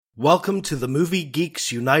Welcome to the Movie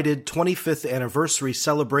Geeks United 25th anniversary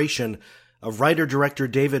celebration of writer-director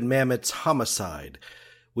David Mamet's Homicide.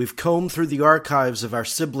 We've combed through the archives of our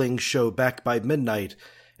sibling show Back by Midnight,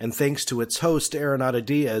 and thanks to its host, Arenado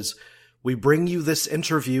Diaz, we bring you this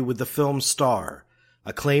interview with the film's star,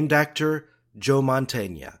 acclaimed actor Joe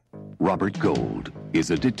Mantegna. Robert Gold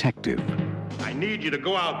is a detective. I need you to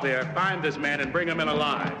go out there, find this man, and bring him in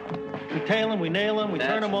alive. We tail him, we nail him, we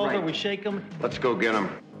turn him over, we shake him. Let's go get him.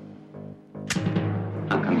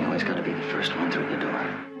 How come you always gotta be the first one through the door?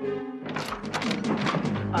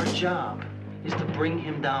 Our job is to bring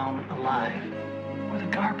him down alive. We're the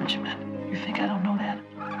garbage men. You think I don't know that?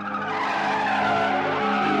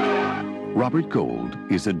 Robert Gold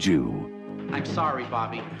is a Jew. I'm sorry,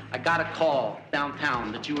 Bobby. I got a call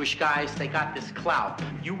downtown. The Jewish guys, they got this clout.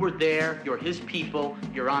 You were there, you're his people,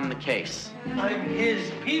 you're on the case. I'm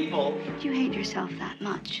his people. Do you hate yourself that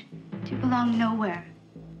much? Do you belong nowhere?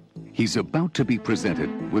 He's about to be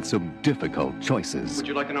presented with some difficult choices. Would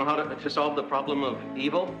you like to know how to solve the problem of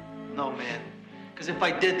evil? No, man. Because if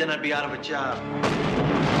I did, then I'd be out of a job.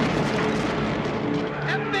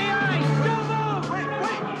 FBI! Don't move!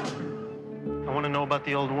 Wait! I want to know about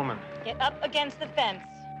the old woman. Get up against the fence.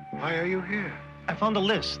 Why are you here? I found a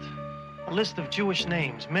list of Jewish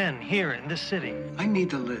names, men here in this city. I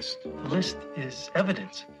need the list. The list is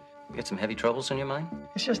evidence. You got some heavy troubles in your mind?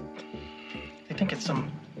 It's just, I think it's some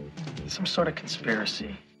sort of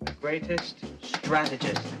conspiracy. Greatest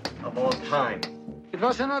strategist of all time. It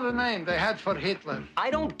was another name they had for Hitler.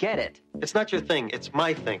 I don't get it. It's not your thing, it's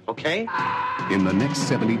my thing, okay? In the next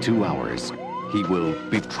 72 hours, he will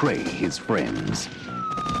betray his friends,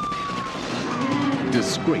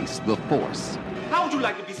 disgrace the force. How would you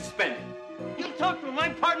like to be suspended? You talk to my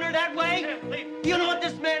partner that way? You know what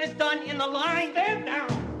this man has done in the line? Stand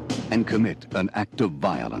down! And commit an act of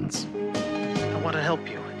violence. I want to help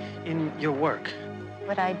you in your work.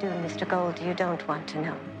 What I do, Mr. Gold, you don't want to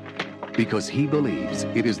know. Because he believes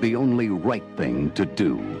it is the only right thing to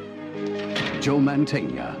do. Joe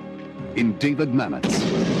Mantegna in David Mamet's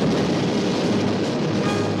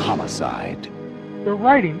Homicide. The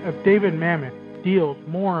writing of David Mamet deals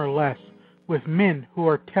more or less with men who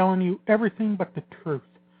are telling you everything but the truth.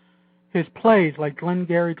 His plays like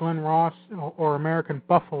Glengarry Glen Ross or American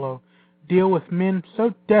Buffalo deal with men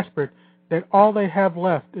so desperate that all they have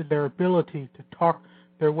left is their ability to talk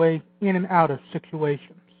their way in and out of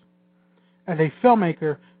situations. As a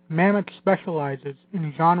filmmaker, Mamet specializes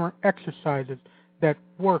in genre exercises that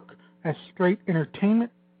work as straight entertainment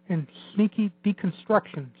and sneaky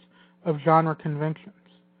deconstructions of genre conventions.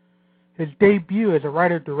 His debut as a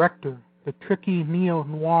writer-director, the tricky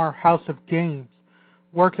neo-noir House of Games,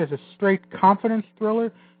 works as a straight confidence thriller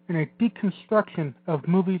and a deconstruction of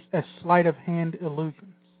movies as sleight-of-hand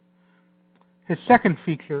illusions. His second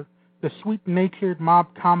feature, the sweet-natured mob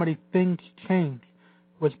comedy Things Change,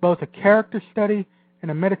 was both a character study and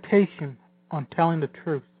a meditation on telling the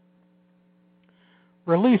truth.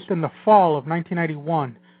 Released in the fall of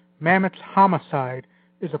 1991, Mamet's Homicide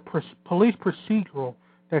is a police procedural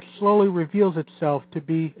that slowly reveals itself to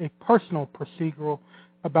be a personal procedural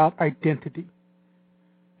about identity.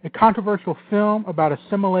 A controversial film about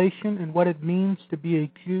assimilation and what it means to be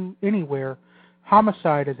a Jew anywhere,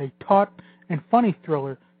 Homicide is a taut and funny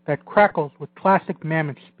thriller that crackles with classic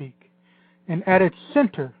Mamet speak. And at its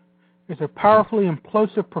center is a powerfully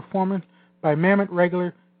implosive performance by Mamet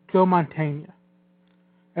regular Joe Mantegna.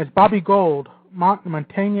 As Bobby Gold,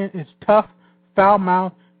 Mantegna is tough,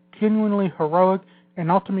 foul-mouthed, genuinely heroic,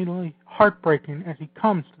 and ultimately heartbreaking as he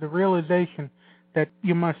comes to the realization that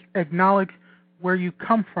you must acknowledge where you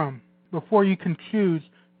come from before you can choose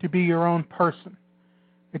to be your own person.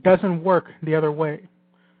 It doesn't work the other way.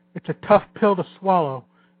 It's a tough pill to swallow,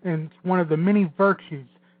 and it's one of the many virtues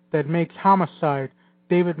that makes Homicide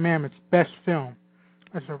David Mamet's best film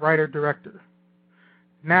as a writer-director.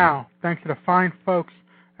 Now, thanks to the fine folks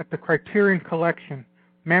at the Criterion Collection,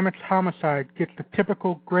 Mamet's Homicide gets the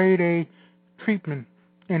typical grade A treatment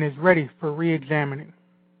and is ready for re-examining.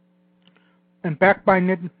 And Back by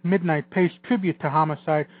Midnight pays tribute to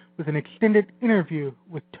Homicide with an extended interview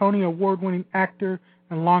with Tony Award-winning actor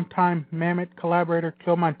and longtime Mamet collaborator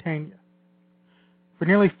Joe Mantegna. For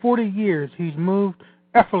nearly 40 years, he's moved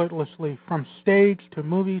effortlessly from stage to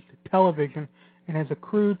movies to television and has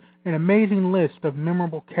accrued an amazing list of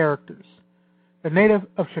memorable characters. A native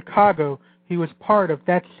of Chicago, he was part of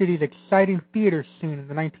that city's exciting theater scene in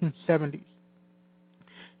the 1970s.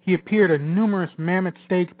 He appeared in numerous Mamet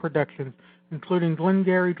stage productions, including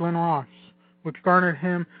Glengarry Glen Ross, which garnered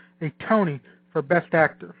him a Tony for Best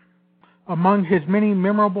Actor. Among his many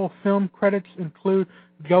memorable film credits include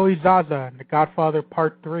Joey Zaza in The Godfather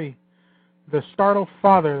Part 3, the startled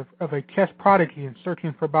father of a chess prodigy in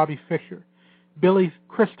Searching for Bobby Fischer, Billy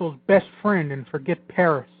Crystal's best friend in Forget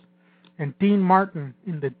Paris, and Dean Martin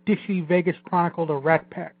in the dishy Vegas Chronicle The Rat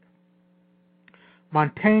Pack.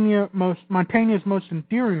 Mantegna's most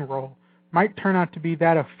endearing role might turn out to be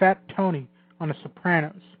that of Fat Tony on The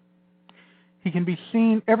Sopranos. He can be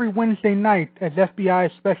seen every Wednesday night as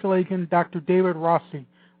FBI Special Agent Dr. David Rossi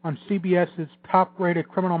on CBS's top-rated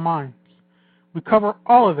Criminal Minds. We cover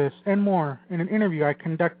all of this and more in an interview I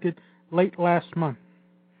conducted late last month.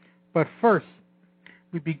 But first,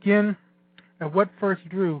 we begin at what first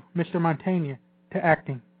drew Mr. Mantegna to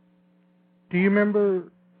acting. Do you remember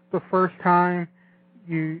the first time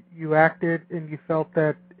you acted and you felt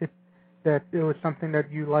that it was something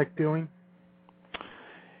that you liked doing?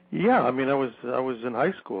 Yeah, I mean, I was in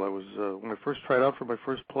high school. I was when I first tried out for my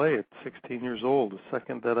first play at 16 years old. The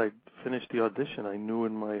second that I finished the audition, I knew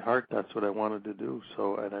in my heart that's what I wanted to do.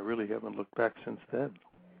 So, and I really haven't looked back since then.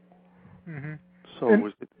 Mm-hmm. So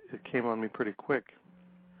it came on me pretty quick.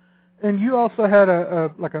 And you also had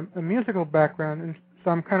a musical background, and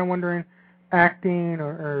so I'm kind of wondering, acting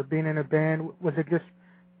or being in a band, was it just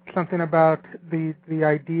something about the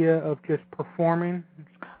idea of just performing?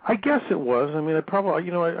 I guess it was. I mean, I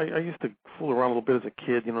used to fool around a little bit as a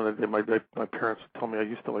kid. You know, my parents would tell me I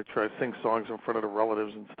used to try to sing songs in front of the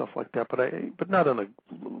relatives and stuff like that. But not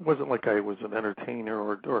wasn't like I was an entertainer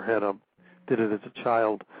or did it as a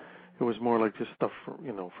child. It was more like just stuff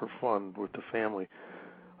for fun with the family.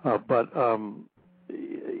 Yeah,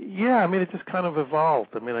 I mean, it just kind of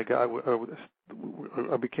evolved. I mean,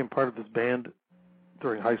 I became part of this band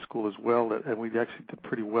during high school as well, and we actually did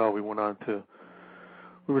pretty well.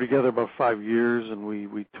 We were together about 5 years, and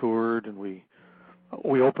we toured, and we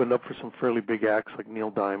opened up for some fairly big acts like Neil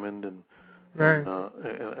Diamond and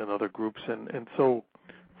other groups, and so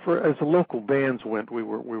as the local bands went, we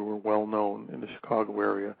were well known in the Chicago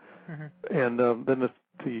area, mm-hmm. And then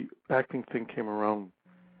the acting thing came around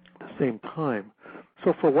at the same time.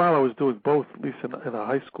 So for a while I was doing both, at least in a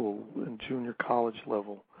high school and junior college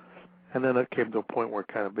level, and then it came to a point where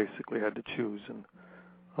I kind of basically had to choose, and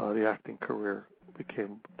the acting career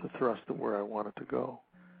became the thrust of where I wanted to go.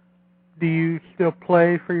 Do you still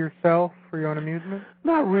play for yourself, for your own amusement?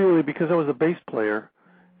 Not really, because I was a bass player,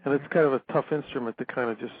 and it's kind of a tough instrument to kind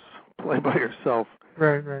of just play by yourself.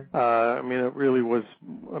 Right. I mean, it really was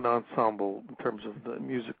an ensemble in terms of the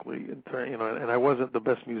musically, and I wasn't the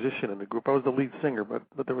best musician in the group. I was the lead singer, but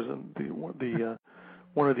there was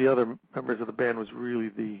one of the other members of the band was really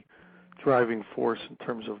the driving force in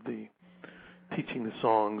terms of the teaching the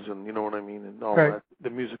songs and you know what I mean, and all that, the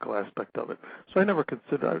musical aspect of it. So I never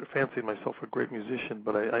fancied myself a great musician,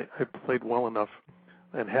 but I played well enough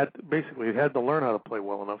and had to learn how to play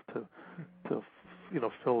well enough to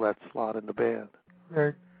fill that slot in the band.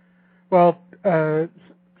 Right. Well,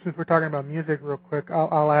 since we're talking about music real quick,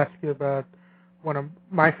 I'll ask you about one of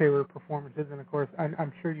my favorite performances, and of course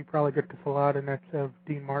I'm sure you probably get this a lot, and that's of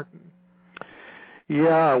Dean Martin.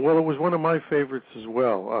 Yeah, well, it was one of my favorites as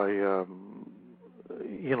well.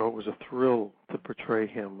 It was a thrill to portray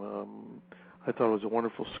him. I thought it was a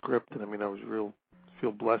wonderful script, and I mean, I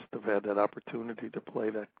feel blessed to have had that opportunity to play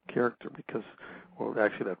that character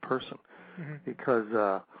actually that person, mm-hmm. because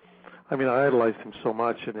I idolized him so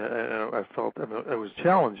much, and I felt it was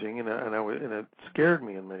challenging, and it scared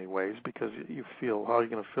me in many ways because you feel how are you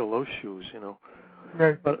going to fill those shoes,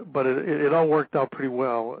 Right. But it all worked out pretty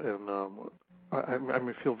well, and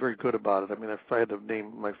I feel very good about it. I mean, if I had to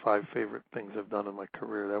name my 5 favorite things I've done in my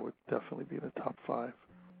career, that would definitely be in the top 5.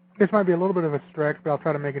 This might be a little bit of a stretch, but I'll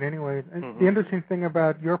try to make it anyway. And mm-hmm. The interesting thing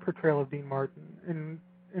about your portrayal of Dean Martin,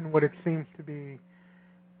 in what it seems to be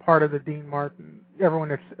part of the Dean Martin, everyone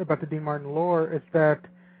that's about the Dean Martin lore, is that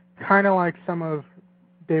kind of like some of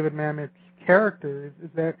David Mamet's characters, is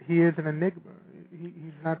that he is an enigma.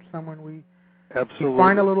 He's not someone we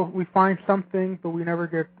absolutely we find something, but we never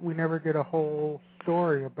get a whole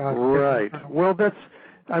story about it. Right. Well,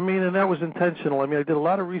 and that was intentional. I mean, I did a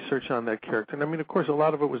lot of research on that character, and I mean, of course, a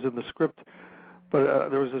lot of it was in the script, but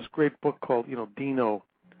there was this great book called, Dino.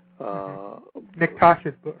 Nick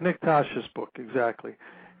Tosh's book. Nick Tosh's book, exactly.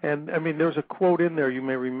 And I mean, there's a quote in there you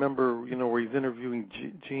may remember, where he's interviewing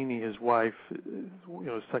Jeannie, his wife,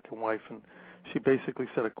 his second wife, and she basically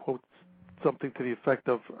said a quote, something to the effect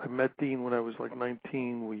of, I met Dean when I was like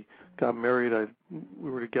 19, we got married, we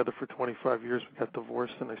were together for 25 years, we got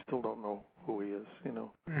divorced, and I still don't know who he is,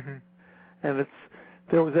 Mm-hmm. And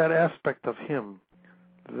there was that aspect of him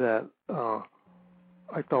that I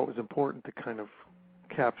thought was important to kind of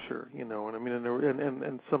capture, and I mean,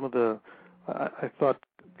 and some of the I thought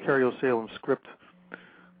Cary O. Salem's script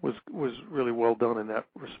was really well done in that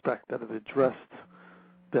respect, that it addressed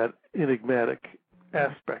that enigmatic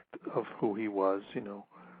aspect of who he was,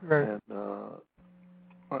 Right. And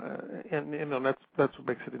that's what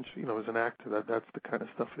makes it interesting. As an actor, that's the kind of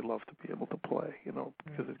stuff you love to be able to play,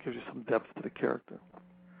 because it gives you some depth to the character.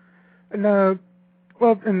 And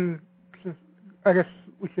and I guess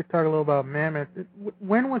we should talk a little about Mamet.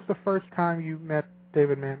 When was the first time you met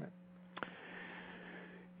David Mamet?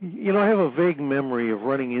 I have a vague memory of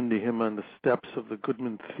running into him on the steps of the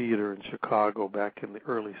Goodman Theater in Chicago back in the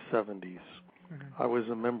early 70s. Mm-hmm. I was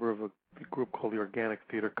a member of a group called the Organic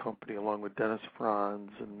Theater Company, along with Dennis Franz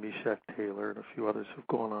and Meshack Taylor and a few others who've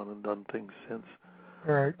gone on and done things since.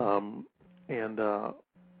 Right.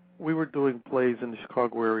 We were doing plays in the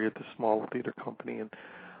Chicago area at the small theater company, and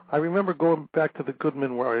I remember going back to the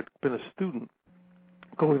Goodman where I had been a student,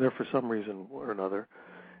 going there for some reason or another,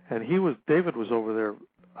 and David was over there.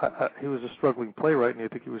 He was a struggling playwright, and I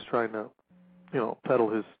think he was trying to, peddle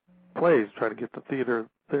his plays, trying to get the theater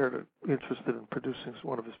there interested in producing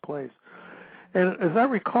one of his plays. And as I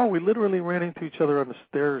recall, we literally ran into each other on the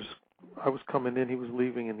stairs. I was coming in, he was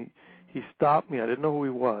leaving, and he stopped me. I didn't know who he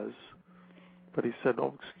was, but he said,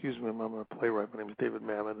 "Oh, excuse me, I'm a playwright. My name is David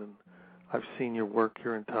Mamet, and I've seen your work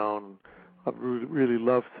here in town, and I'd really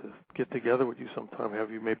love to get together with you sometime, have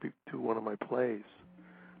you maybe do one of my plays."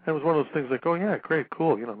 And it was one of those things like, "Oh, yeah, great,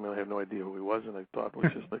 cool." I have no idea who he was, and I thought it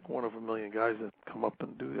was just like one of a million guys that come up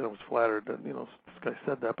and do it. I was flattered that, this guy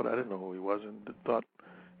said that, but I didn't know who he was, and thought,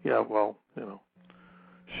 yeah, well,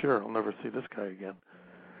 sure, I'll never see this guy again.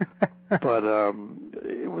 But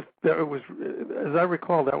it was, as I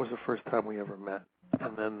recall, that was the first time we ever met.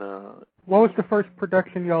 And then... what was the first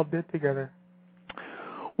production y'all did together?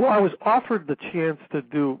 Well, I was offered the chance to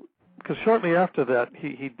do... Because shortly after that,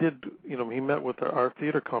 he did, he met with our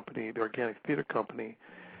theater company, the Organic Theater Company,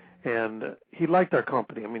 and he liked our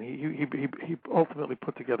company. I mean, he ultimately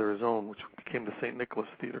put together his own, which became the St. Nicholas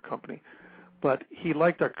Theater Company. But he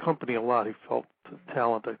liked our company a lot. He felt the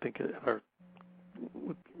talent, I think, as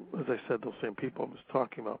I said, those same people I was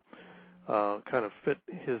talking about, kind of fit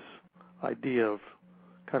his idea of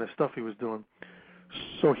kind of stuff he was doing.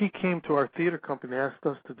 So he came to our theater company and asked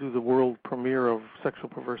us to do the world premiere of Sexual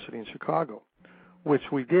Perversity in Chicago,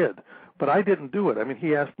 which we did. But I didn't do it. I mean,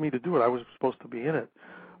 he asked me to do it. I was supposed to be in it.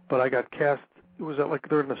 But I got cast, it was like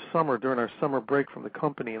during the summer, during our summer break from the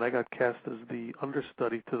company, and I got cast as the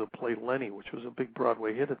understudy to the play Lenny, which was a big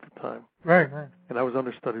Broadway hit at the time. Right. And I was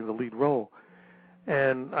understudying the lead role.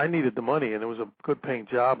 And I needed the money, and it was a good-paying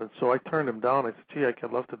job, and so I turned him down. I said, "Gee,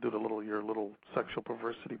 I'd love to do your little Sexual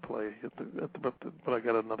Perversity play," but I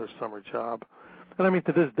got another summer job. And I mean,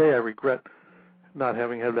 to this day, I regret not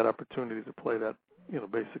having had that opportunity to play that,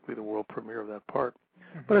 basically the world premiere of that part.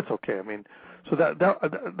 Mm-hmm. But it's okay. I mean, so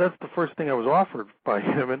that's the first thing I was offered by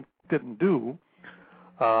him and didn't do.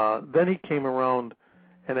 Then he came around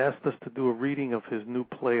and asked us to do a reading of his new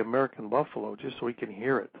play, American Buffalo, just so he can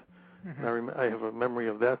hear it. Mm-hmm. And I have a memory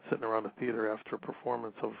of that sitting around the theater after a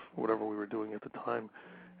performance of whatever we were doing at the time,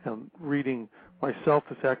 and reading myself,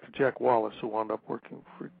 this actor Jack Wallace, who wound up working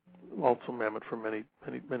for also Mamet for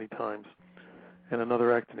many times, and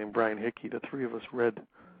another actor named Brian Hickey. The three of us read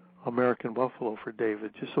American Buffalo for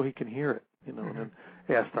David just so he can hear it, mm-hmm. and then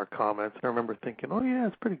asked our comments. And I remember thinking, "Oh yeah,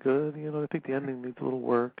 it's pretty good. I think the ending needs a little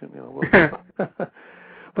work." And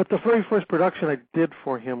but the very first production I did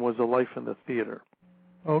for him was A Life in the Theater.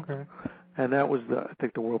 Okay. And that was I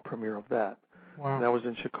think the world premiere of that. Wow. And that was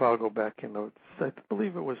in Chicago back in, I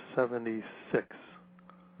believe it was 76.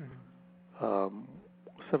 Mm-hmm.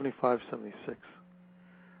 75, 76.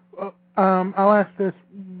 I'll ask this.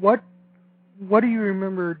 What do you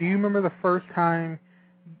remember? Do you remember the first time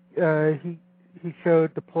he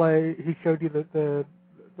showed the play? He showed you the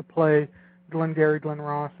play Glengarry Glen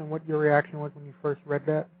Ross, and what your reaction was when you first read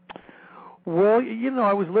that? Well,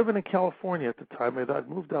 I was living in California at the time. I'd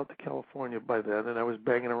moved out to California by then, and I was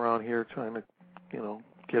banging around here trying to,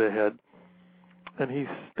 get ahead. And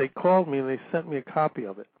they called me and they sent me a copy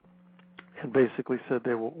of it, and basically said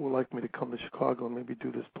they would like me to come to Chicago and maybe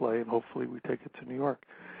do this play, and hopefully we take it to New York.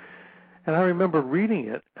 And I remember reading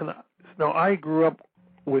it, and now I grew up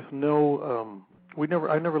with no.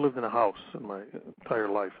 I never lived in a house in my entire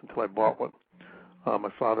life until I bought one.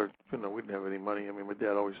 My father, we didn't have any money. I mean, my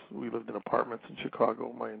dad we lived in apartments in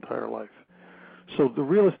Chicago my entire life. So the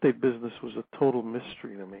real estate business was a total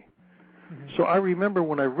mystery to me. Mm-hmm. So I remember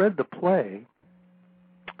when I read the play,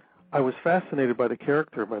 I was fascinated by the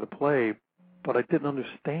character, by the play, but I didn't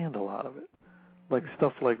understand a lot of it. Like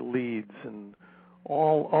stuff like leads and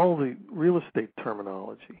all the real estate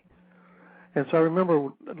terminology. And so I remember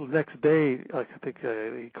the next day, I think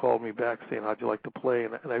he called me back saying, "How'd you like to play?"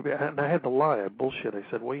 And I had to lie. I bullshit. I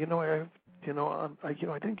said, "Well, I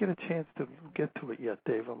didn't get a chance to get to it yet,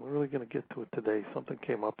 Dave. I'm really going to get to it today. Something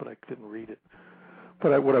came up and I didn't read it."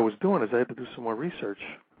 But what I was doing is I had to do some more research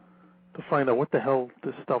to find out what the hell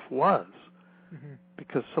this stuff was,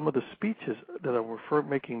 because some of the speeches that I'm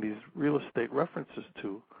making these real estate references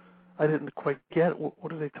to, I didn't quite get.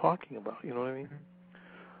 What are they talking about? You know what I mean?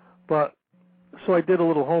 But so I did a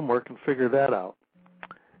little homework and figured that out.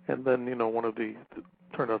 And then,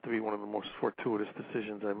 turned out to be one of the most fortuitous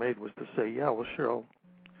decisions I made was to say, yeah, well, sure,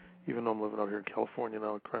 even though I'm living out here in California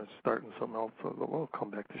now, I'm kind of starting something else, I'll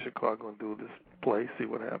come back to Chicago and do this play, see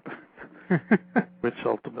what happens, which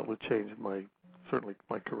ultimately changed certainly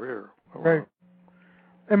my career. Right.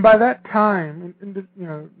 And by that time,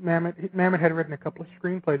 Mamet had written a couple of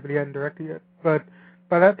screenplays, but he hadn't directed yet. But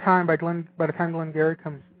by that time, by the time Glengarry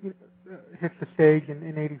hits the stage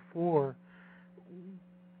in '84,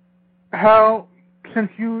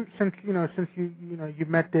 since you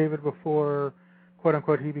met David before, quote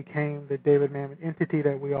unquote, he became the David Mamet entity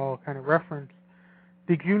that we all kind of referenced,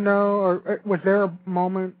 did you know, or was there a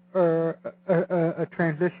moment or a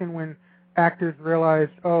transition when actors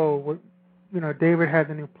realized, David has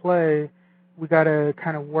a new play, we got to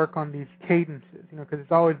kind of work on these cadences, because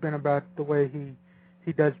it's always been about the way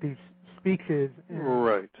he does these speeches.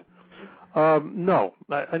 Right. No,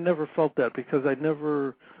 I never felt that because I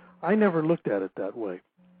never looked at it that way.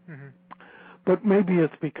 Mm-hmm. But maybe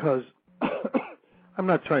it's because I'm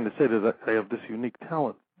not trying to say that I have this unique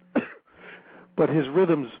talent, but his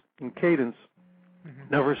rhythms and cadence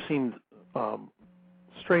never seemed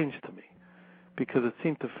strange to me, because it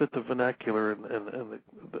seemed to fit the vernacular and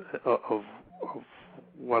of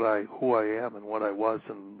who I am and what I was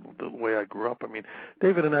and the way I grew up. I mean,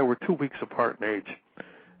 David and I were 2 weeks apart in age,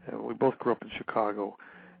 and we both grew up in Chicago,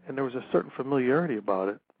 and there was a certain familiarity about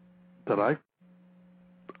it that I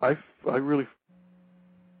really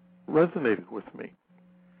resonated with me.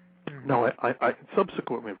 Mm-hmm. Now, I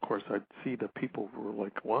subsequently, of course, I'd see that people were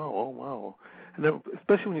like, wow, oh, wow. And then,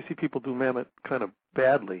 especially when you see people do Mamet kind of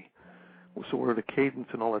badly, so where the cadence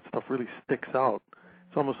and all that stuff really sticks out,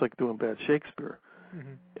 it's almost like doing bad Shakespeare.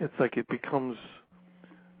 Mm-hmm. It's like it becomes,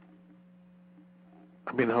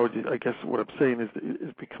 I guess what I'm saying is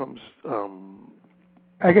it becomes...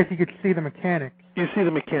 I guess you could see the mechanics. You see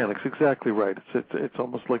the mechanics, exactly right. It's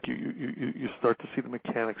almost like you start to see the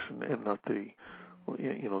mechanics and not the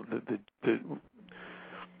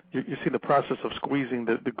you see the process of squeezing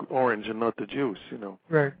the orange and not the juice,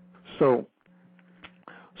 Right. So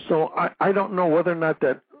I don't know whether or not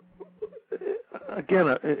that,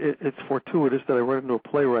 again, it's fortuitous that I run into a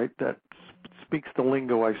playwright that speaks the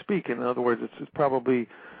lingo I speak. In other words, it's probably,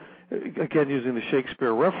 again, using the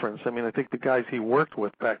Shakespeare reference. I mean, I think the guys he worked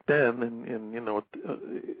with back then,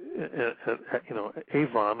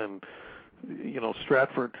 Avon and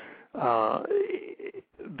Stratford,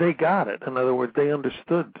 they got it. In other words, they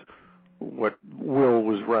understood what Will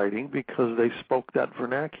was writing because they spoke that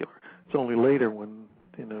vernacular. It's only later when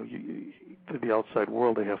to the outside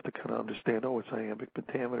world they have to kind of understand. Oh, it's iambic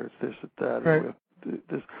pentameter. It's this, it's that. Right.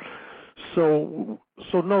 This. So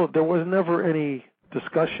no, there was never any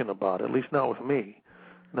discussion about it, at least not with me.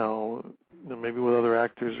 Now, maybe with other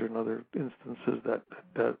actors or in other instances that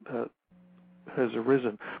has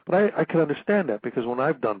arisen. But I can understand that because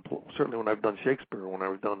certainly when I've done Shakespeare, when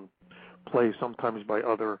I've done plays sometimes by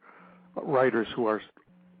other writers who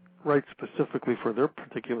write specifically for their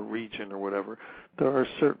particular region or whatever, there are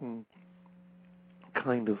certain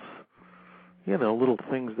kind of, little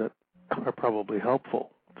things that are probably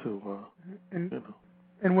helpful to,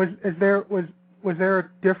 And was there a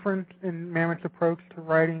difference in Mamet's approach to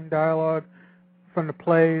writing dialogue from the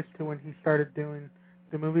plays to when he started doing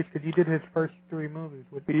the movies? Because you did his first 3 movies.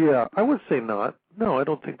 Yeah, I would say not. No, I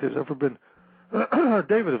don't think there's ever been...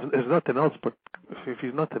 David is nothing else, but if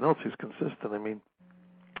he's nothing else, he's consistent. I mean,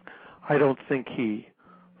 I don't think he...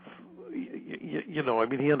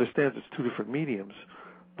 he understands it's 2 different mediums,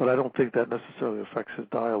 but I don't think that necessarily affects his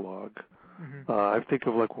dialogue. Mm-hmm. I think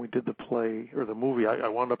of like when we did the play or the movie. I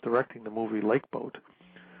wound up directing the movie Lake Boat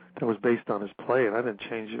that was based on his play, and I didn't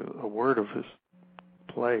change a word of his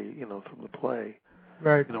play, from the play.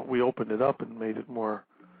 Right. We opened it up and made it more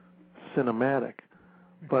cinematic.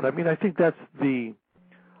 But I mean, I think that's the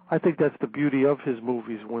beauty of his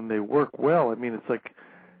movies when they work well. I mean, it's like,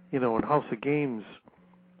 in House of Games.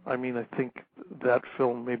 I mean, I think that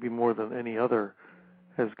film maybe more than any other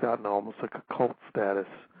has gotten almost like a cult status.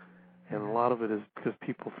 And a lot of it is because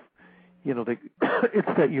people,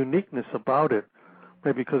 it's that uniqueness about it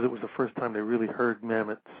maybe because it was the first time they really heard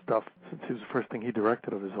Mamet's stuff, since it was the first thing he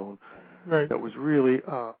directed of his own. Right. That was really.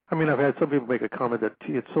 I mean, I've had some people make a comment that,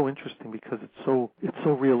 gee, it's so interesting because it's so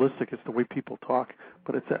realistic. It's the way people talk,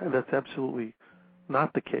 but that's absolutely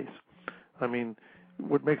not the case. I mean,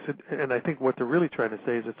 what makes it, and I think what they're really trying to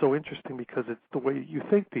say is it's so interesting because it's the way you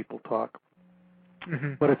think people talk.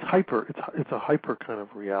 Mm-hmm. But it's hyper. It's a hyper kind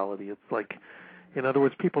of reality. It's like, in other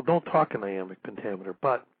words, people don't talk in iambic pentameter,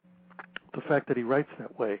 but the fact that he writes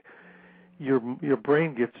that way, your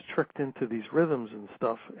brain gets tricked into these rhythms and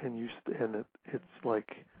stuff, and it's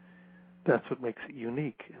like that's what makes it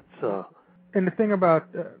unique. It's And the thing about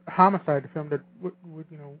Homicide, the film that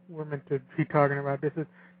we're meant to be talking about, this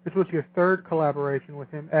was your third collaboration with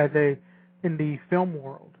him in the film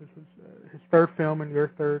world. This was his third film and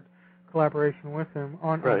your third collaboration with him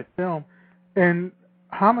on film. And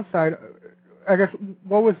Homicide, I guess,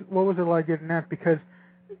 what was it like getting that? Because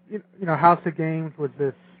House of Games was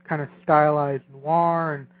this kind of stylized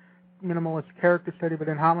noir and minimalist character study, but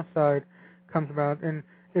then Homicide comes about, and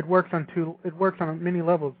it works on many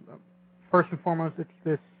levels. First and foremost, it's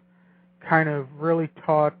this kind of really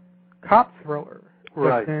taut cop thriller.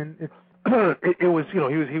 Right. And it's it was he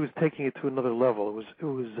was taking it to another level. It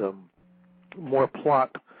was more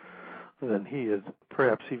plot than he had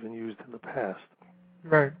perhaps even used in the past.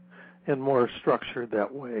 Right. And more structured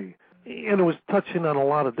that way. And it was touching on a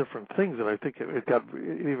lot of different things, and I think it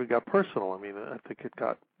even got personal. I mean, I think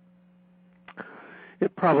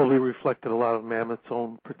it probably reflected a lot of Mamet's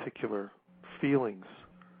own particular feelings,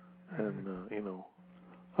 and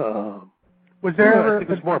was there ever? I think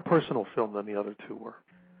it was more a personal film than the other two were.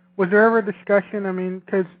 Was there ever a discussion? I mean,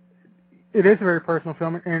 because it is a very personal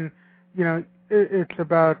film, and it's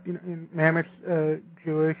about Mamet's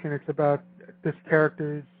Jewish, and it's about this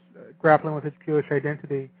character's grappling with his Jewish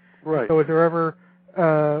identity. Right. So was there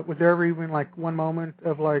ever even like one moment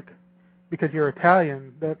of like, because you're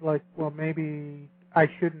Italian, that like, well, maybe I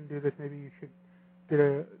shouldn't do this. Maybe you should get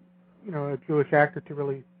a Jewish actor to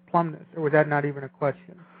really plumb this, or was that not even a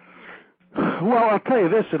question? Well, I'll tell you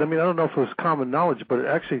this, and I mean, I don't know if it was common knowledge, but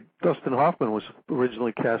actually Dustin Hoffman was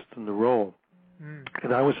originally cast in the role,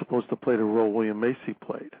 and I was supposed to play the role William Macy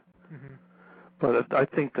played. Mm-hmm. But I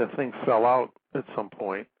think the thing fell out at some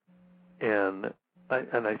point, and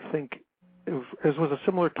I think, as was a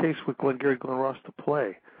similar case with Glengarry Glen Ross to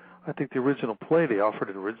play. I think the original play, they offered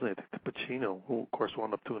it originally, I think, to Pacino, who, of course,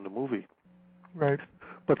 wound up doing the movie. Right.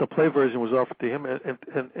 But the play version was offered to him, and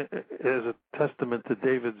as a testament to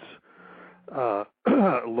David's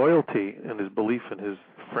loyalty and his belief in his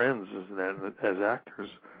friends as actors.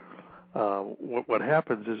 What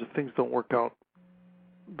happens is if things don't work out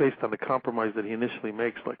based on the compromise that he initially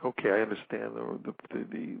makes, like, okay, I understand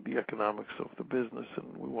the economics of the business,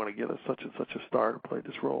 and we want to get such and such a star to play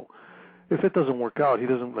this role. If it doesn't work out, he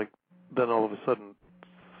doesn't then all of a sudden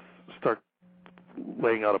start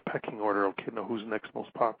laying out a pecking order. Okay, now who's next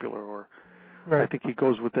most popular? Or right. I think he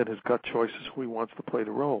goes within his gut choices who he wants to play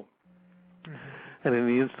the role. Mm-hmm. And in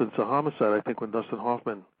the instance of Homicide, I think when Dustin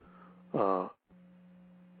Hoffman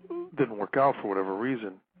didn't work out for whatever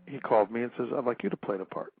reason, he called me and says, I'd like you to play the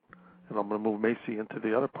part. And I'm going to move Macy into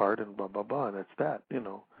the other part, and blah, blah, blah, and that's that, And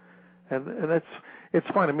it's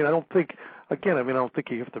fine. I mean, I don't think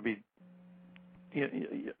you have to be,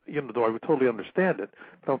 though I would totally understand it,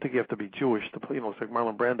 I don't think you have to be Jewish to play, it's like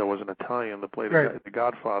Marlon Brando was an Italian to play the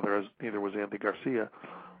Godfather, as neither was Andy Garcia,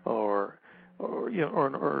 or a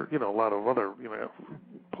lot of other,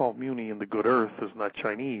 Paul Muni in The Good Earth is not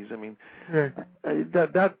Chinese. I mean,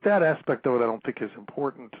 that aspect of it I don't think is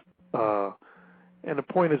important. And the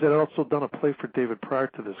point is that I'd also done a play for David prior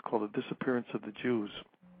to this called The Disappearance of the Jews,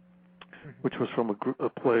 which was from a group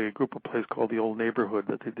of plays called The Old Neighborhood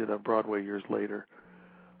that they did on Broadway years later.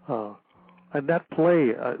 And that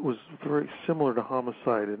play was very similar to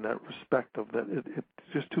Homicide in that respect of that it's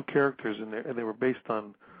just two characters in there, and they were based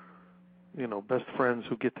on best friends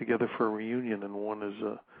who get together for a reunion, and one is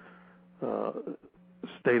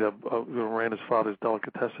ran his father's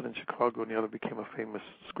delicatessen in Chicago, and the other became a famous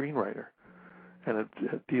screenwriter. And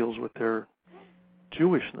it deals with their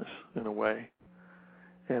Jewishness in a way.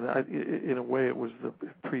 And in a way, it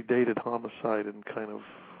predated Homicide and kind of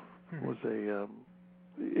was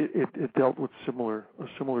it dealt with a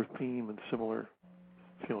similar theme and similar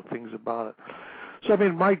things about it. So I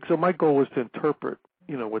mean, my goal was to interpret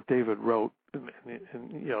what David wrote, and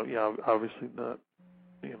obviously not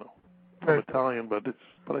from Italian, but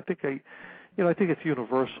I think I think it's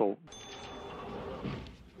universal.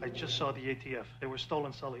 I just saw the ATF. They were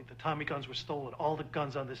stolen, Sully. The Tommy guns were stolen. All the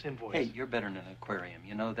guns on this invoice. Hey, you're better than an aquarium.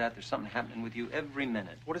 You know that? There's something happening with you every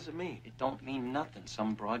minute. What does it mean? It don't mean nothing.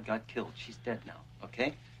 Some broad got killed. She's dead now,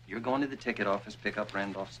 okay? You're going to the ticket office, pick up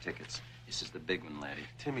Randolph's tickets. This is the big one, laddie.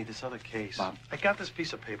 Timmy, this other case. Bob. I got this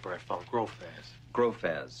piece of paper I found, Grofaz.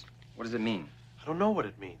 Grofaz. What does it mean? I don't know what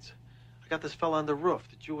it means. I got this fella on the roof,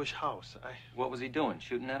 the Jewish house. What was he doing,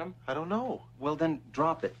 shooting at him? I don't know. Well, then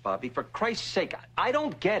drop it, Bobby. For Christ's sake, I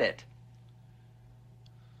don't get it.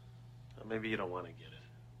 Well, maybe you don't want to get it.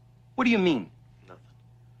 What do you mean? Nothing.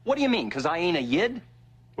 What do you mean? Because I ain't a yid?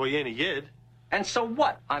 Well, you ain't a yid. And so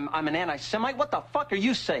what? I'm an anti-Semite? What the fuck are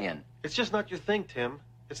you saying? It's just not your thing, Tim.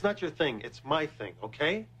 It's not your thing. It's my thing,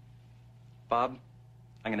 okay? Bob,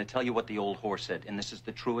 I'm going to tell you what the old whore said, and this is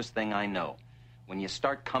the truest thing I know. When you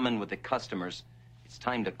start coming with the customers, it's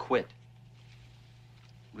time to quit.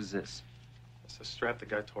 What is this? It's a strap the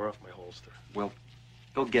guy tore off my holster. Well,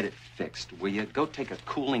 go get it fixed, will you? Go take a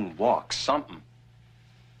cooling walk, something.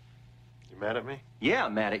 You mad at me? Yeah,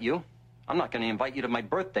 I'm mad at you. I'm not going to invite you to my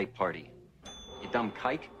birthday party. You dumb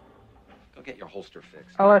kike. Go get your holster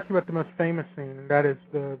fixed. I'll ask you about the most famous scene, and that is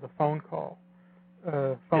the phone call.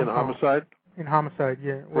 Homicide? In Homicide,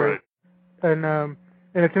 yeah. Right.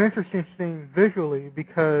 And it's an interesting scene visually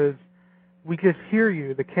because we just hear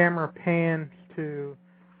you. The camera pans to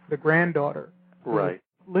the granddaughter. Right.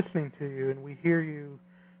 Listening to you, and we hear you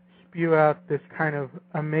spew out this kind of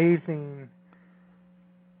amazing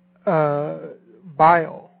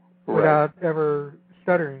bile without ever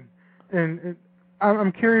stuttering. And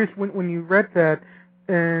I'm curious when you read that,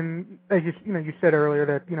 and as you said earlier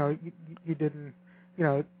that you didn't,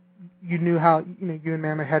 you knew how you and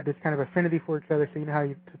Mama had this kind of affinity for each other, so you know how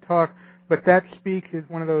to talk. But that speech is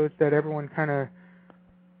one of those that everyone kind of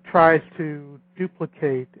tries to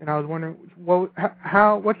duplicate. And I was wondering,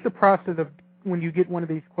 what's the process of when you get one of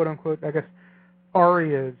these quote unquote, I guess,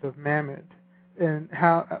 arias of Mamet, and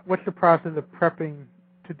what's the process of prepping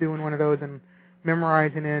to doing one of those and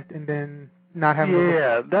memorizing it and then not having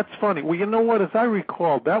Yeah, that's funny. Well, you know what? As I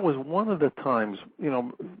recall, that was one of the times,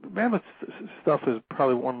 Mamet's stuff is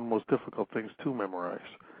probably one of the most difficult things to memorize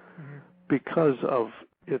because of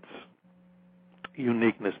its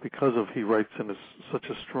uniqueness, because of he writes in such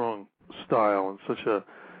a strong style and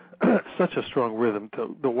such a strong rhythm.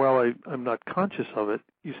 While I'm not conscious of it,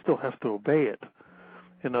 you still have to obey it.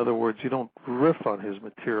 In other words, you don't riff on his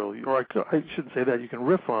material, or I shouldn't say that. You can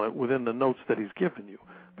riff on it within the notes that he's given you.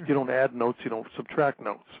 But you don't add notes, you don't subtract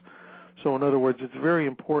notes. So in other words, it's very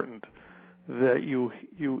important that you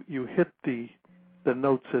hit the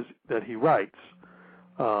notes that he writes.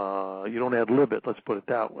 You don't ad lib it, let's put it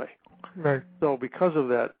that way. Right. So because of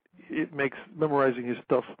that, it makes memorizing his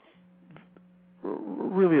stuff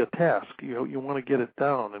really a task. You want to get it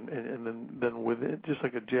down, and then within, just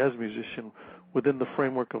like a jazz musician, within the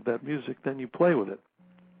framework of that music, then you play with it.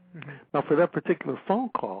 Now, for that particular phone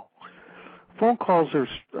calls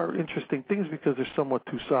are interesting things because they're somewhat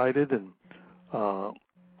two-sided, and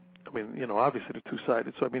obviously they're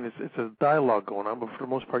two-sided. So it's a dialogue going on, but for the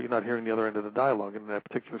most part, you're not hearing the other end of the dialogue. In that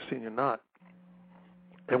particular scene, you're not.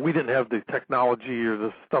 And we didn't have the technology or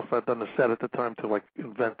the stuff on the set at the time to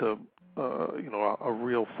invent a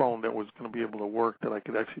real phone that was going to be able to work, that I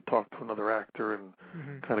could actually talk to another actor and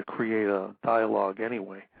kind of create a dialogue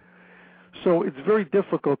anyway. So it's very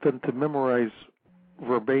difficult then to memorize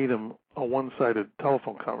verbatim a one-sided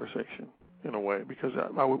telephone conversation in a way, because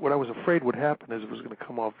what I was afraid would happen is it was going to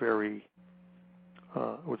come off very,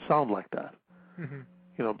 it would sound like that.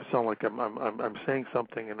 It sound like I'm saying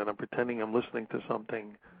something and then I'm pretending I'm listening to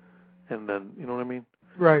something, and then, you know what I mean?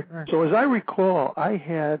 Right. So as I recall, I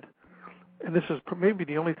had, and this is maybe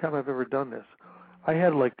the only time I've ever done this, I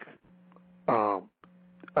had I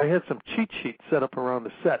had some cheat sheets set up around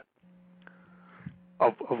the set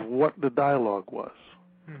of what the dialogue was.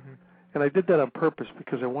 And I did that on purpose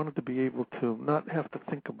because I wanted to be able to not have to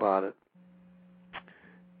think about it.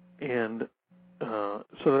 And so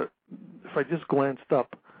that if I just glanced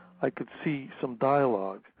up, I could see some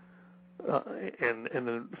dialogue. And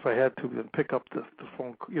then if I had to, then pick up the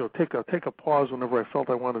phone, take a pause whenever I felt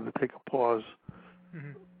I wanted to take a pause,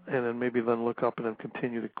 and then maybe then look up and then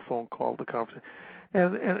continue the phone call, the conversation,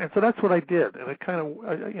 and so that's what I did, and it kind of,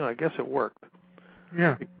 I guess it worked.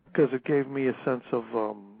 Yeah. Because it gave me a sense of,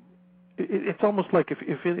 it's almost like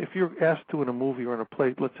if you're asked to in a movie or in a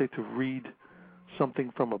play, let's say to read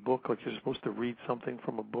something from a book, like you're supposed to read something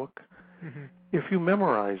from a book, if you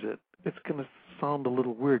memorize it, it's going to sound a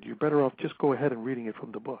little weird. You're better off just go ahead and reading it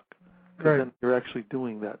from the book, because then you're actually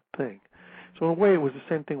doing that thing. So in a way, it was the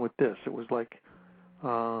same thing with this. It was like,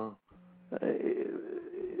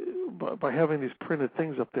 by having these printed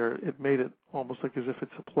things up there, it made it almost like as if it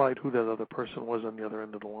supplied who that other person was on the other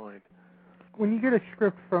end of the line. When you get a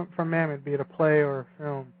script from Mamet, be it a play or a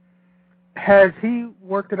film, has he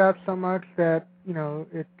worked it out so much that, you know,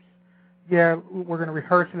 it's, yeah, we're going to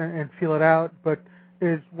rehearse it and feel it out, but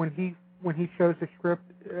is when he shows the script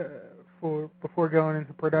before going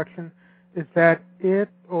into production, is that it,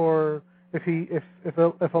 or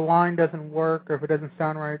if a line doesn't work or if it doesn't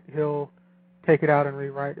sound right, he'll take it out and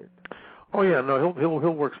rewrite it? Oh yeah, no,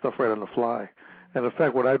 he'll work stuff right on the fly. And in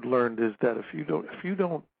fact, what I've learned is that if you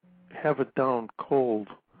don't have it down cold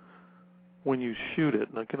when you shoot it,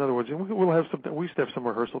 like in other words, we'll have some. We used to have some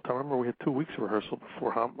rehearsal time. I remember we had 2 weeks of rehearsal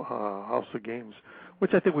before House of Games,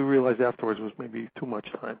 which I think we realized afterwards was maybe too much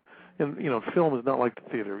time. And you know, film is not like the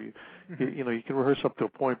theater. You know, you can rehearse up to a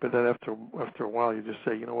point, but then after a while, you just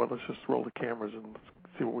say, you know what, let's just roll the cameras and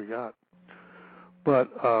see what we got. But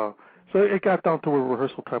so it got down to where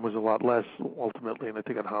rehearsal time was a lot less ultimately, and I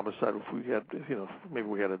think on Homicide, if we had, you know, maybe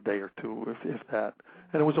we had a day or two, if that,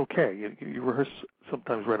 and it was okay. You rehearse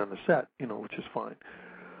sometimes right on the set, you know, which is fine.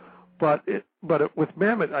 But with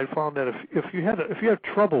Mamet, I found that if you had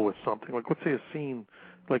trouble with something, like let's say a scene,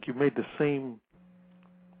 like you made the same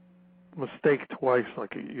mistake twice,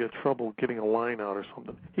 like you had trouble getting a line out or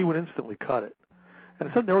something, he would instantly cut it.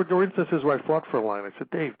 And there were instances where I fought for a line. I said,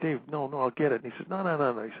 Dave, no, I'll get it. And he says, no.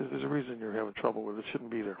 He says, there's a reason you're having trouble with it. It shouldn't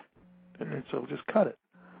be there. And so just cut it.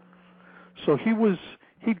 So he'd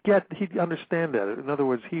understand that. In other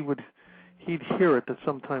words, he'd hear it that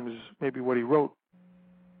sometimes maybe what he wrote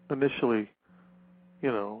initially,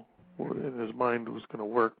 you know, in his mind was going to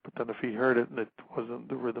work, but then if he heard it and it wasn't,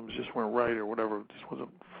 the rhythms just weren't right or whatever, it just wasn't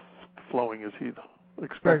flowing as he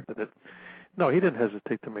expected it. No, he didn't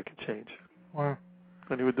hesitate to make a change. Wow.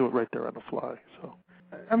 And he would do it right there on the fly. So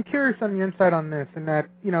I'm curious on the insight on this, in that,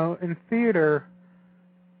 you know, in theater,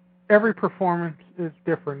 every performance is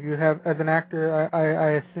different. You have, as an actor,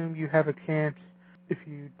 I assume you have a chance. If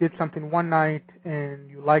you did something one night and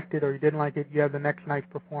you liked it or you didn't like it, you have the next night's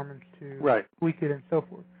performance to tweak it and so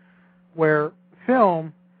forth. Where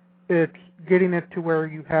film, it's getting it to where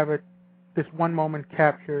you have it, this one moment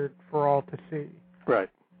captured for all to see. Right.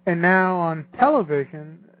 And now on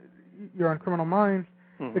television, you're on Criminal Minds,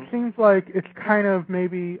 it seems like it's kind of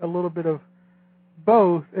maybe a little bit of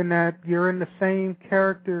both, in that you're in the same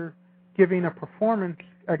character giving a performance,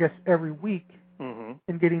 I guess, every week,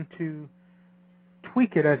 and getting to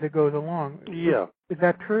tweak it as it goes along. Yeah. Is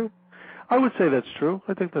that true? I would say that's true.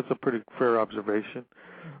 I think that's a pretty fair observation.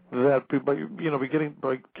 That by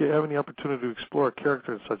having the opportunity to explore a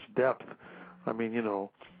character in such depth, I mean, you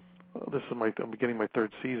know, I'm beginning my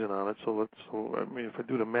 3rd season on it. So I mean, if I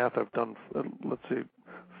do the math, I've done, let's say,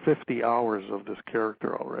 50 hours of this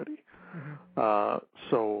character already.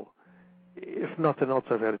 So, if nothing else,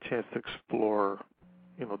 I've had a chance to explore,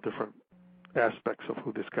 you know, different aspects of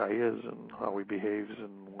who this guy is and how he behaves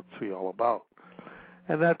and what's he all about.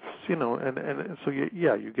 And that's, you know, and so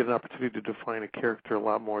you get an opportunity to define a character a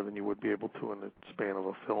lot more than you would be able to in the span of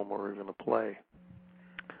a film or even a play.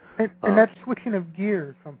 And that switching of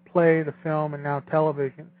gears from play to film and now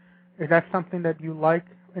television, is that something that you like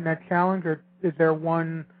in that challenge, or is there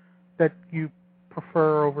one that you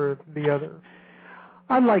prefer over the other?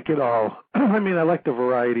 I like it all. I mean, I like the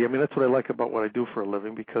variety. I mean, that's what I like about what I do for a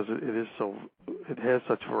living, because it has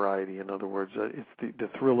such variety. In other words, it's the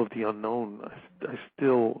thrill of the unknown. I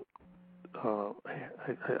still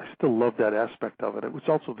love that aspect of it. It was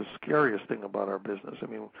also the scariest thing about our business. I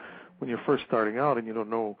mean, when you're first starting out and you don't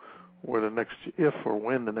know where the next, if or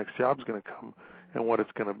when the next job's going to come and what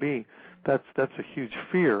it's going to be, that's a huge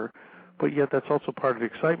fear. But yet that's also part of the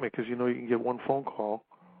excitement, because you know you can get one phone call,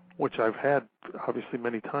 which I've had obviously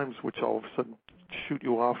many times, which all of a sudden shoot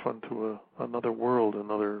you off onto another world,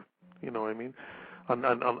 another, you know what I mean?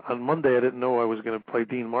 On Monday, I didn't know I was going to play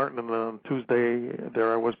Dean Martin, and then on Tuesday,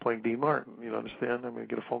 there I was playing Dean Martin. You understand? I'm going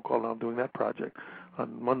to get a phone call, now I'm doing that project.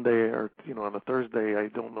 On Monday, or you know, on a Thursday, I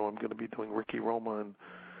don't know I'm going to be doing Ricky Roma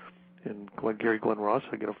and Gary Glenn Ross.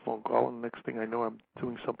 I get a phone call, and the next thing I know, I'm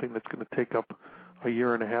doing something that's going to take up a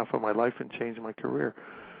year and a half of my life and change my career.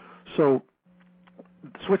 So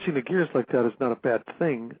switching the gears like that is not a bad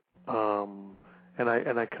thing, and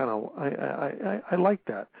I kind of I like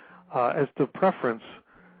that. As to preference,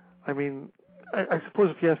 I mean, I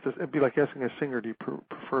suppose if you asked this, it'd be like asking a singer, do you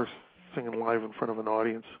prefer singing live in front of an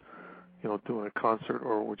audience, you know, doing a concert,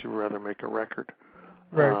 or would you rather make a record?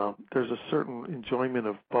 Right. There's a certain enjoyment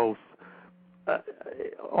of both.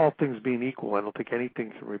 All things being equal, I don't think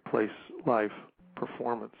anything can replace live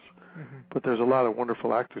performance. But there's a lot of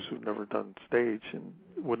wonderful actors who've never done stage and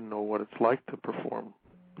wouldn't know what it's like to perform,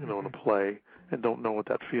 you know, in a play, and don't know what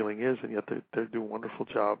that feeling is, and yet they do wonderful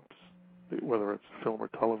jobs, whether it's film or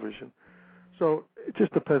television. So it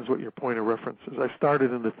just depends what your point of reference is. I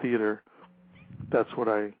started in the theater. That's what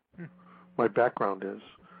my background is.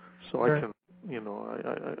 So I can,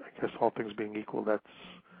 I guess all things being equal, that's,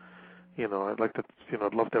 I'd like to,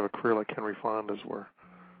 I'd love to have a career like Henry Fonda's where,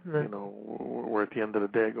 where at the end of the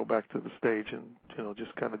day I go back to the stage and,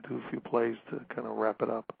 just kind of do a few plays to kind of wrap it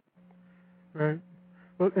up. Right.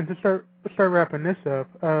 Well, and to start wrapping this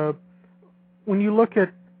up, when you look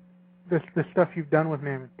at the stuff you've done with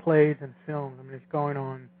Mammoth, plays and films, I mean, it's going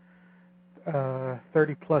on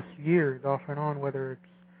 30-plus years off and on, whether it's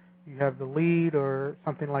you have the lead or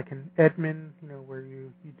something like an Edmund, where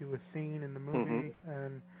you do a scene in the movie,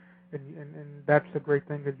 and that's a great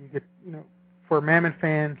thing because you get, for Mammoth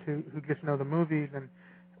fans who just know the movies and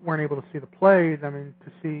weren't able to see the plays, I mean,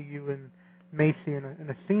 to see you and Macy in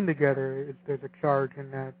a scene together, there's a charge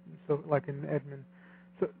in that, so like in Edmund.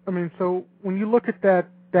 So I mean, so when you look at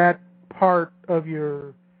that part of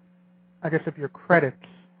your, I guess, of your credits,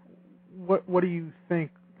 what do you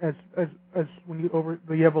think as when you over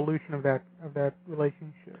the evolution of that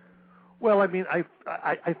relationship? Well, I mean,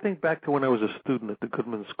 I think back to when I was a student at the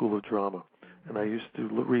Goodman School of Drama, and I used to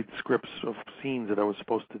read scripts of scenes that I was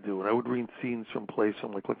supposed to do, and I would read scenes from plays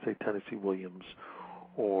from, like, let's say Tennessee Williams,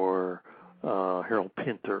 or Harold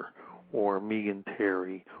Pinter, or Megan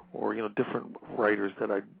Terry, or different writers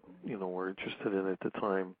that I were interested in at the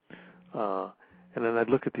time, and then I'd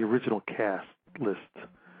look at the original cast list,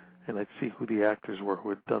 and I'd see who the actors were who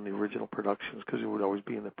had done the original productions, because it would always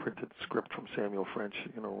be in the printed script from Samuel French,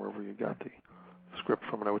 wherever you got the script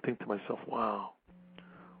from, and I would think to myself, wow,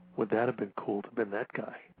 would that have been cool to have been that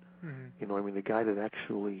guy? Mm-hmm. I mean, the guy that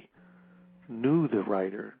actually knew the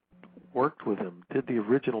writer, worked with him, did the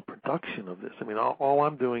original production of this. I mean, all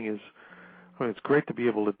I'm doing is, it's great to be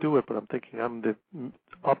able to do it, but I'm thinking I'm the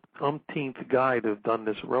umpteenth guy to have done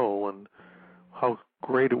this role, and how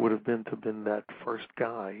great it would have been to have been that first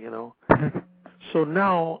guy, So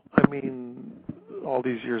now, I mean, all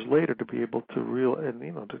these years later, to be able to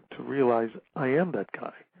realize I am that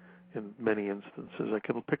guy in many instances. I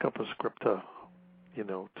can pick up a script to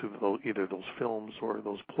either those films or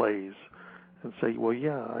those plays and say, well,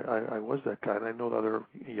 yeah, I was that guy, and I know that other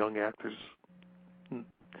young actors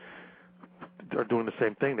are doing the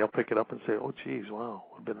same thing. They'll pick it up and say, oh, geez, wow,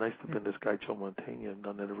 it would have been nice to have been this guy Joe Mantegna and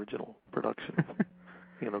done that original production,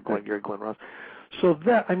 Glenn Ross. So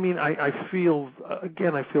that, I mean, I feel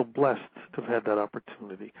blessed to have had that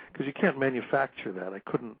opportunity, because you can't manufacture that. I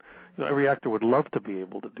couldn't, every actor would love to be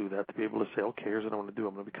able to do that, to be able to say, okay, here's what I want to do.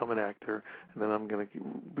 I'm going to become an actor, and then I'm going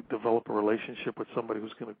to develop a relationship with somebody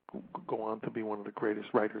who's going to go on to be one of the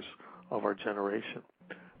greatest writers of our generation.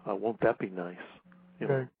 Won't that be nice?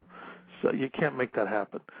 Okay. So you can't make that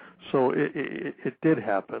happen. So it did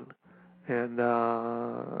happen, and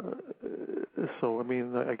so I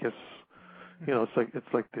mean, I guess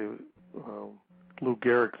it's like the Lou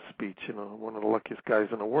Gehrig speech. One of the luckiest guys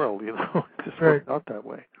in the world. It just worked out that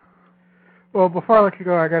way. Well, before I let you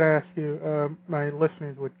go, I got to ask you. My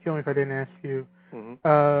listeners would kill me if I didn't ask you.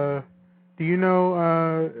 Mm-hmm. Do you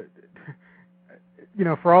know?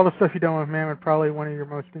 For all the stuff you've done with Mammoth, probably one of your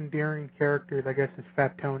most endearing characters, I guess, is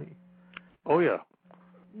Fat Tony. Oh yeah.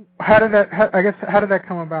 How did that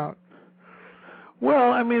come about?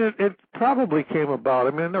 Well, I mean, it probably came about. I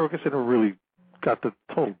mean, I never really got the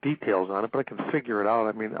total details on it, but I can figure it out.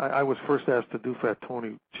 I mean, I was first asked to do Fat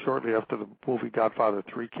Tony shortly after the movie Godfather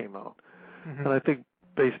 3 came out, and I think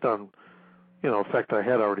based on, the fact I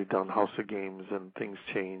had already done House of Games and Things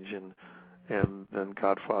Change and then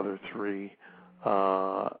Godfather 3,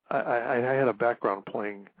 I had a background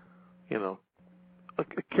playing,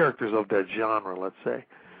 characters of that genre, let's say.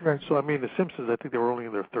 Right. So, I mean, The Simpsons, I think they were only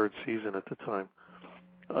in their third season at the time.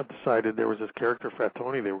 I decided there was this character, Fat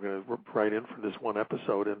Tony, they were going to write in for this one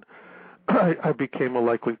episode, and I became a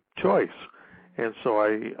likely choice. And so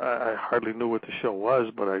I hardly knew what the show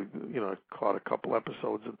was, but I caught a couple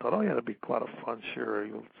episodes and thought, oh, yeah, it'd be a lot of fun, sure.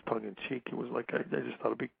 It's tongue-in-cheek. It was like, I just thought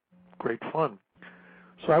it'd be great fun.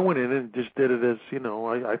 So I went in and just did it as,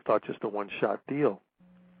 I thought just a one-shot deal,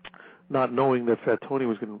 not knowing that Fat Tony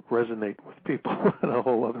was going to resonate with people at a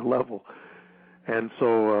whole other level. And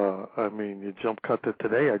so, I mean, you jump cut to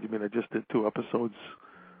today. I just did 2 episodes,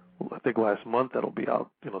 I think last month. That'll be out,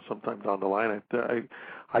 sometime down the line.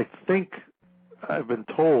 I think I've been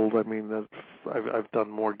told, I mean, that I've done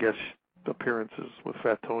more guest appearances with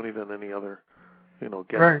Fat Tony than any other,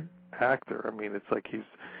 guest actor. I mean, it's like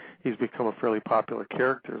he's become a fairly popular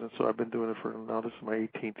character, and so I've been doing it for now. This is my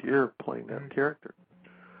 18th year playing that character.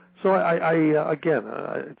 So I again,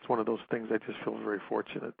 it's one of those things. I just feel very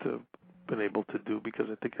fortunate to been able to do, because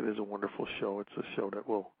I think it is a wonderful show. It's a show that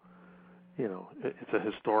will, it's a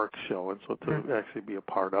historic show, and so to actually be a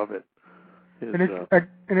part of it is.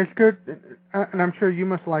 And it's good, and I'm sure you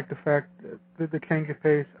must like the fact that the change of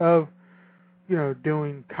pace of,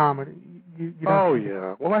 doing comedy. You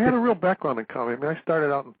yeah. Well, I had a real background in comedy. I mean, I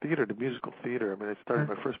started out in theater, the musical theater. I mean,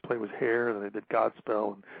 my first play was Hair, and then I did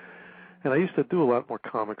Godspell, and I used to do a lot more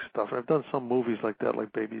comic stuff. And I've done some movies like that,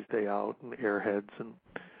 like Baby's Day Out and Airheads, and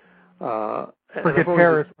Forget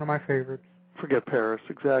Paris, one of my favorites. Forget Paris,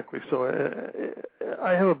 exactly. So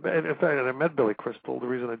I have, in fact, and I met Billy Crystal. The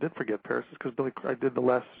reason I did Forget Paris is because I did the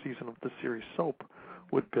last season of the series Soap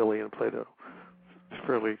with Billy and played a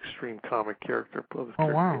fairly extreme comic character.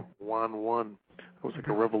 Wow. Juan. It was like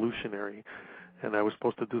a revolutionary, and I was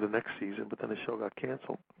supposed to do the next season, but then the show got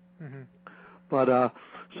canceled. Mm-hmm. But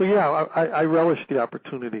so yeah, I relished the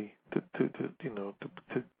opportunity to do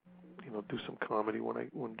some comedy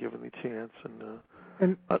when given the chance,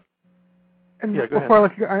 and yeah, go before ahead. I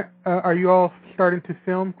let you go, are you all starting to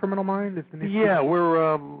film Criminal Mind? Yeah,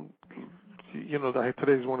 we're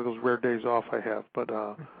today's one of those rare days off I have, but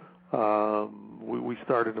we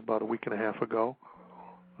started about a week and a half ago.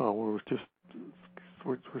 We're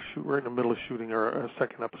in the middle of shooting our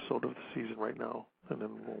second episode of the season right now, and then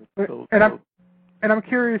I'm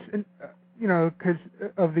curious, because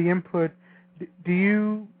of the input, do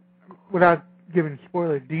you, without giving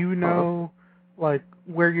spoilers, do you know like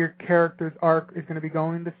where your character's arc is going to be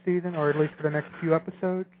going this season, or at least for the next few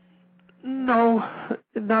episodes? No,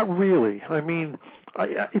 not really. I mean,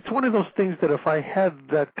 it's one of those things that if I had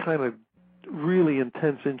that kind of really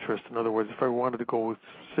intense interest, in other words, if I wanted to go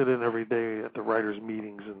sit in every day at the writers'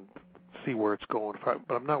 meetings and see where it's going,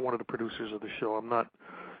 but I'm not one of the producers of the show. I'm not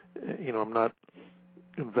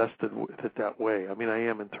invested with it that way. I mean, I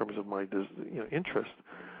am in terms of my interest,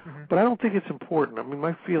 but I don't think it's important. I mean,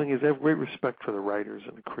 my feeling is I have great respect for the writers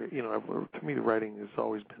and to me, the writing has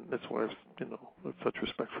always been. That's why I've such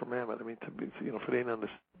respect for Mamet. I mean, if it ain't on the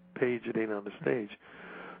page, it ain't on the stage.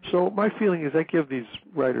 So my feeling is I give these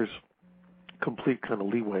writers complete kind of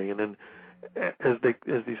leeway, and then as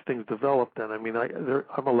these things develop, then I mean,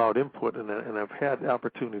 I'm allowed input, and I've had the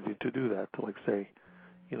opportunity to do that, to like say,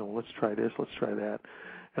 let's try this, let's try that.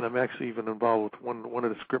 And I'm actually even involved with one of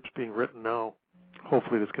the scripts being written now.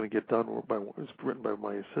 Hopefully that's going to get done. It's written by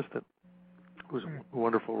my assistant, who's a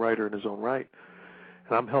wonderful writer in his own right.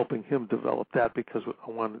 And I'm helping him develop that because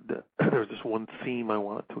there's this one theme I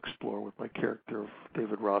wanted to explore with my character of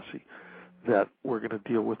David Rossi that we're going to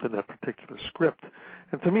deal with in that particular script.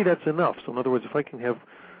 And to me, that's enough. So in other words, if I can have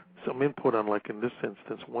some input on, like in this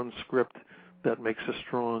instance, one script that makes a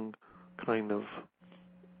strong kind of,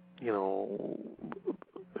 in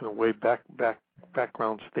a way,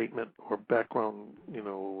 background statement or background,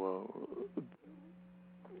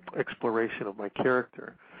 exploration of my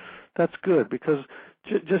character, that's good, because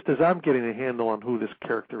just as I'm getting a handle on who this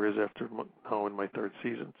character is after now in my third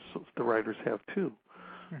season, so the writers have too.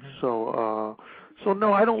 Mm-hmm. So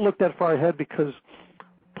no, I don't look that far ahead, because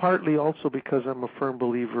partly also because I'm a firm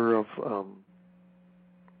believer of,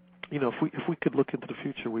 if we could look into the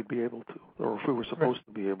future, we'd be able to, or if we were supposed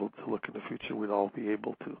to be able to look in the future, we'd all be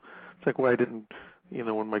able to. It's like why I didn't,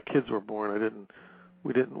 when my kids were born,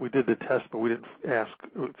 we did the test, but we didn't ask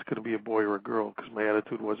it's going to be a boy or a girl, because my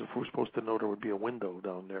attitude was if we're supposed to know there would be a window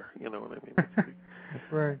down there, you know what I mean?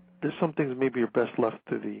 Right. There's some things maybe are best left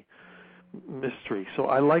to the mystery. So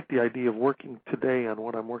I like the idea of working today on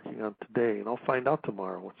what I'm working on today, and I'll find out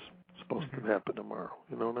tomorrow what's supposed to happen tomorrow.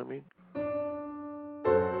 You know what I mean?